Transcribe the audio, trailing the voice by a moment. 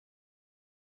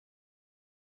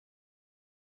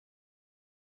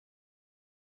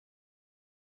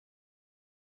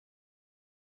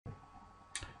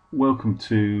Welcome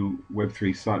to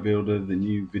Web3 Site Builder, the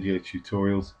new video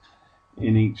tutorials.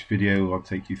 In each video I'll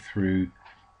take you through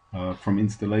from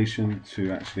installation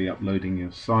to actually uploading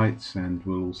your sites, and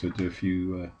we'll also do a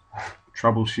few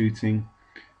troubleshooting.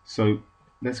 So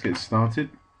let's get started.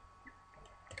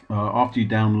 After you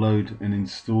download and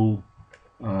install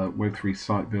Web3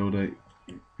 Site Builder,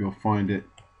 you'll find it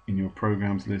in your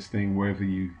programs listing. Wherever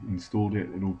you installed it,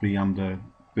 it'll be under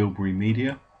Bilberry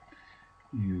Media.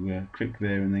 You click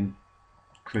there and then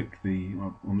click the,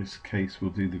 on this case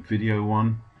we'll do the video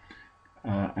one,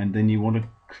 and then you want to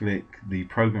click the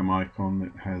program icon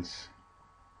that has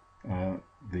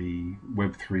the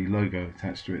Web3 logo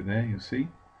attached to it there, you'll see.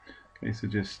 Okay, so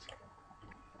just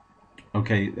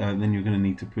then you're going to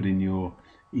need to put in your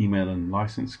email and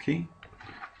license key.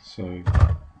 So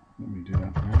let me do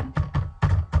that now.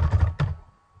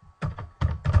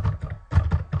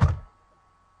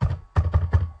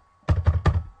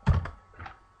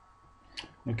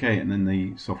 Okay, and then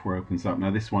the software opens up.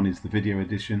 Now this one is the video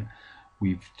edition.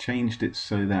 We've changed it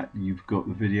so that you've got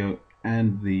the video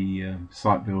and the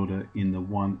site builder in the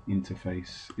one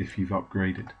interface if you've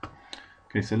upgraded.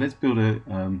 Okay, so let's build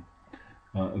a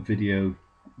video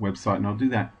website, and I'll do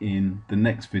that in the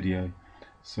next video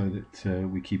so that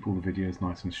we keep all the videos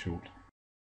nice and short.